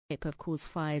Have caused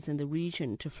fires in the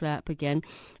region to flare up again.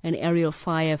 An aerial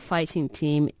fire fighting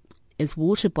team is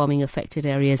water bombing affected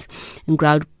areas, and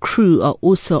ground crew are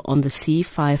also on the sea.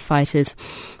 Firefighters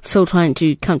still trying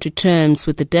to come to terms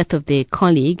with the death of their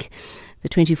colleague. The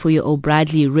 24-year-old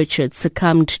Bradley Richards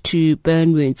succumbed to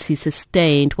burn wounds he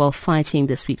sustained while fighting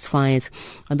this week's fires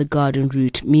on the Garden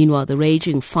Route. Meanwhile, the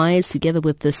raging fires, together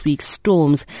with this week's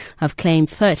storms, have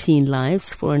claimed 13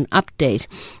 lives. For an update,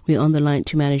 we're on the line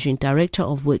to Managing Director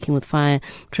of Working with Fire,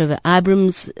 Trevor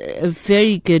Abrams. A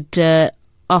very good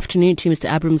afternoon to you,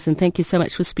 Mr. Abrams, and thank you so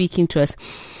much for speaking to us.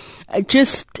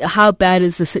 Just how bad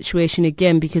is the situation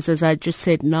again? Because as I just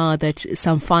said now, that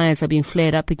some fires are being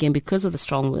flared up again because of the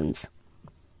strong winds.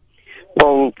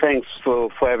 Well, thanks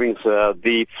for having us.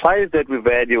 The fires that we've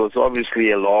had, there was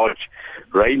obviously a large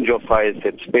range of fires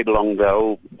that spread along the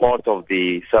whole part of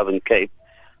the Southern Cape.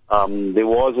 There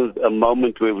was a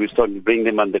moment where we started to bring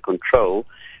them under control,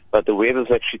 but the weather's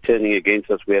actually turning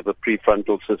against us. We have a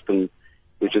prefrontal system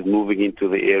which is moving into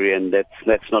the area, and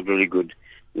that's not really good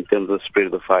in terms of the spread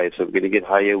of the fire. So we're going to get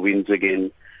higher winds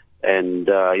again, and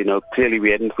clearly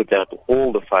we hadn't put out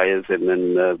all the fires, and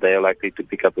then they are likely to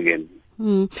pick up again.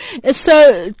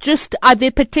 So just, are there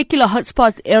particular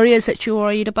hotspot areas that you're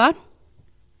worried about?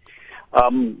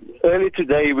 Earlier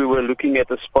today we were looking at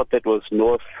a spot that was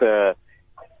north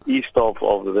east of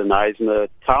the Knysna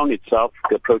town itself,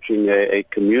 approaching a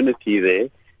community there.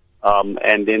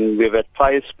 And then we've had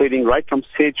fires spreading right from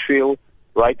Sedgefield,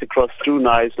 right across through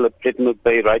Knysna, Plettenberg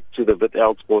Bay, right to the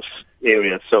Wit-Elsbos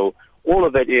area. So all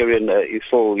of that area is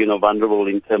all, vulnerable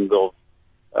in terms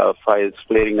of fires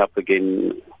flaring up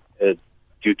again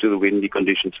due to the windy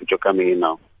conditions which are coming in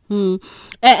now.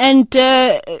 And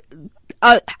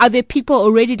are there people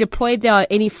already deployed there? Are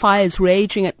any fires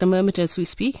raging at the moment as we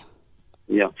speak?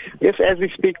 Yeah. Yes, as we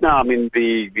speak now,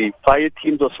 the fire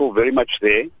teams are still very much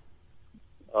there.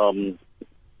 And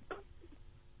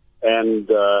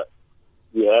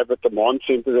we have a command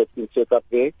center that's been set up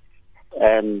there.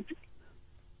 And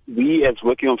we, as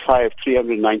Working on Fire, have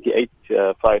 398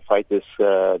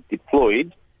 firefighters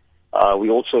deployed. We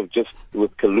also just,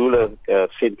 with Kulula,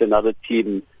 sent another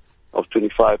team of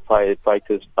 25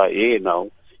 firefighters by air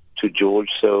now to George.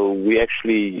 So we're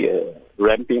actually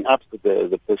ramping up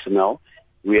the personnel.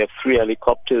 We have 3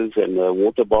 helicopters and a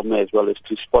water bomber, as well as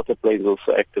 2 spotter planes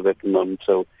also active at the moment.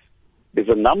 So there's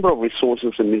a number of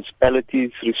resources, and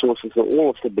municipalities' resources are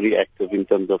all very active in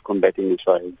terms of combating these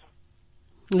fires.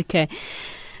 Okay.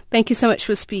 Thank you so much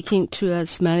for speaking to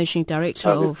us, Managing Director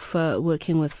of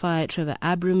Working with Fire, Trevor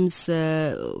Abrams.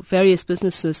 Various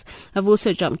businesses have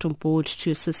also jumped on board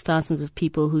to assist thousands of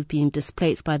people who've been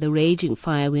displaced by the raging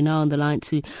fire. We're now on the line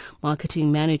to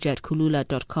Marketing Manager at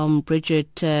Kulula.com,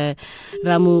 Bridget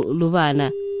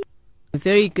Ramuluvana. A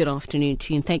very good afternoon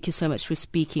to you, and thank you so much for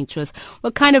speaking to us.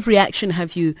 What kind of reaction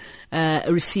have you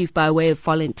received by way of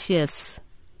volunteers?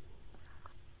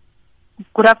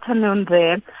 Good afternoon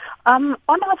there. On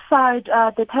our side,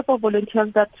 the type of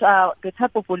volunteering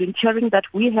that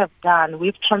we have done,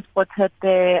 we've transported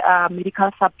the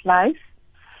medical supplies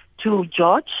to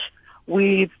George.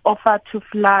 We've offered to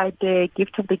fly the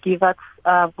Gift of the Givers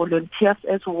volunteers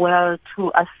as well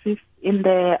to assist in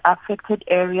the affected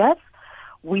areas.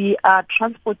 We are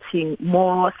transporting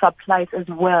more supplies as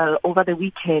well over the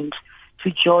weekend to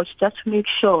George, just to make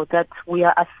sure that we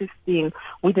are assisting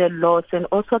with the loss, and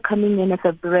also coming in as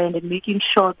a brand and making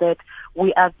sure that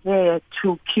we are there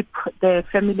to keep the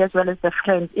family as well as the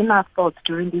friends in our thoughts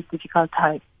during this difficult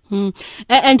time. And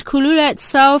Kulula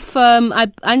itself,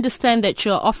 I understand that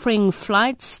you're offering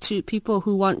flights to people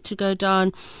who want to go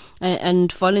down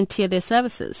and volunteer their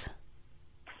services.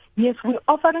 Yes, we're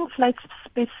offering flights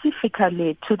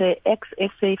specifically to the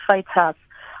ex-SA fighters.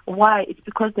 Why? It's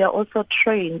because they are also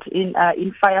trained in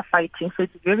firefighting. So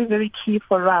it's very, very key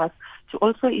for us to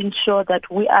also ensure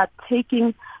that we are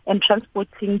taking and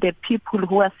transporting the people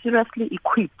who are seriously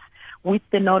equipped with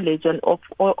the knowledge and of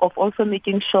also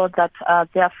making sure that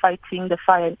they are fighting the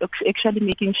fire, and actually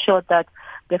making sure that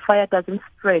the fire doesn't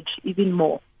spread even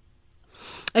more.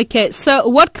 Okay, so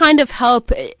what kind of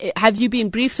help have you been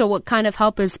briefed, or what kind of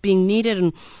help is being needed,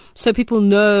 and so people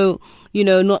know,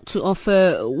 not to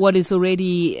offer what is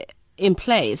already in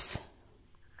place?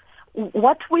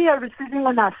 What we are receiving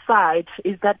on our side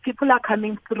is that people are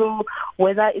coming through,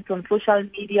 whether it's on social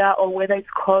media or whether it's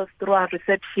called through our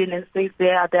reception, and say they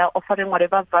are offering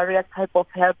whatever various type of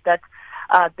help that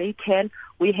they can.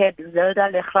 We had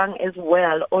Zelda Legrang as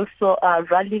well, also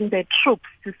rallying the troops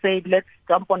to say, let's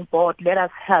jump on board, let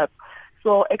us help.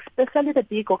 So especially the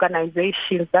big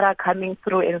organizations that are coming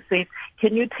through and say,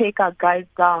 can you take our guys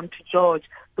down to George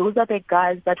those are the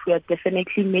guys that we are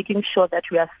definitely making sure that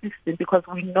we assist them, because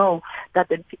we know that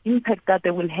the impact that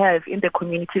they will have in the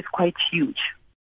community is quite huge.